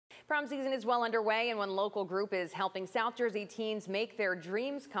Prom season is well underway, and one local group is helping South Jersey teens make their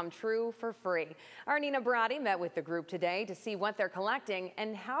dreams come true for free. Our Nina Barati met with the group today to see what they're collecting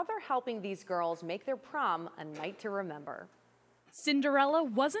and how they're helping these girls make their prom a night to remember. Cinderella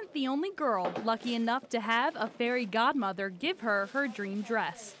wasn't the only girl lucky enough to have a fairy godmother give her her dream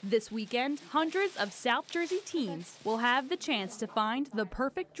dress. This weekend, hundreds of South Jersey teens will have the chance to find the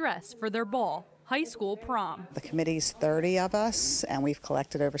perfect dress for their ball, high school prom. The committee's 30 of us, and we've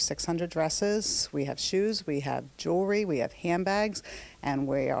collected over 600 dresses. We have shoes, we have jewelry, we have handbags, and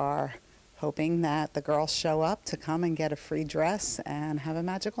we are hoping that the girls show up to come and get a free dress and have a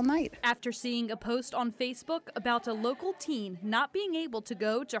magical night. After seeing a post on Facebook about a local teen not being able to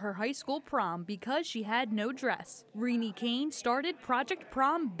go to her high school prom because she had no dress, Renee Kane started Project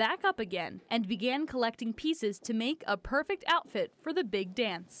Prom back up again and began collecting pieces to make a perfect outfit for the big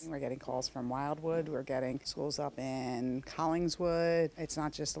dance. We're getting calls from Wildwood, we're getting schools up in Collingswood. It's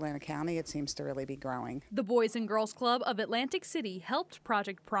not just Atlantic County, it seems to really be growing. The Boys and Girls Club of Atlantic City helped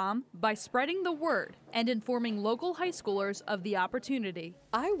Project Prom by spreading the word and informing local high schoolers of the opportunity.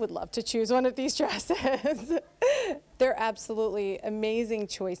 I would love to choose one of these dresses. They're absolutely amazing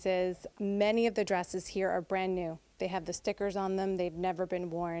choices. Many of the dresses here are brand new. They have the stickers on them. They've never been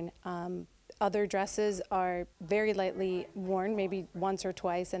worn. Other dresses are very lightly worn, maybe once or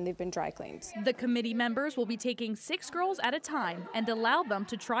twice, and they've been dry cleaned. The committee members will be taking 6 girls at a time and allow them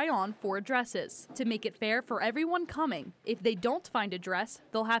to try on 4 dresses. To make it fair for everyone coming, if they don't find a dress,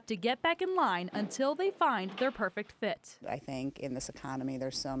 they'll have to get back in line until they find their perfect fit. I think in this economy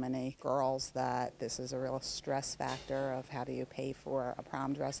there's so many girls that this is a real stress factor of how do you pay for a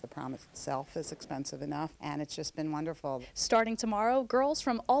prom dress. The prom itself is expensive enough, and it's just been wonderful. Starting tomorrow, girls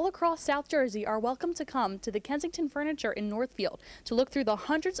from all across South Jersey are welcome to come to the Kensington Furniture in Northfield to look through the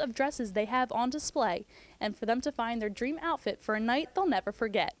hundreds of dresses they have on display and for them to find their dream outfit for a night they'll never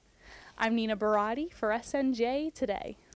forget. I'm Nina Barati for SNJ Today.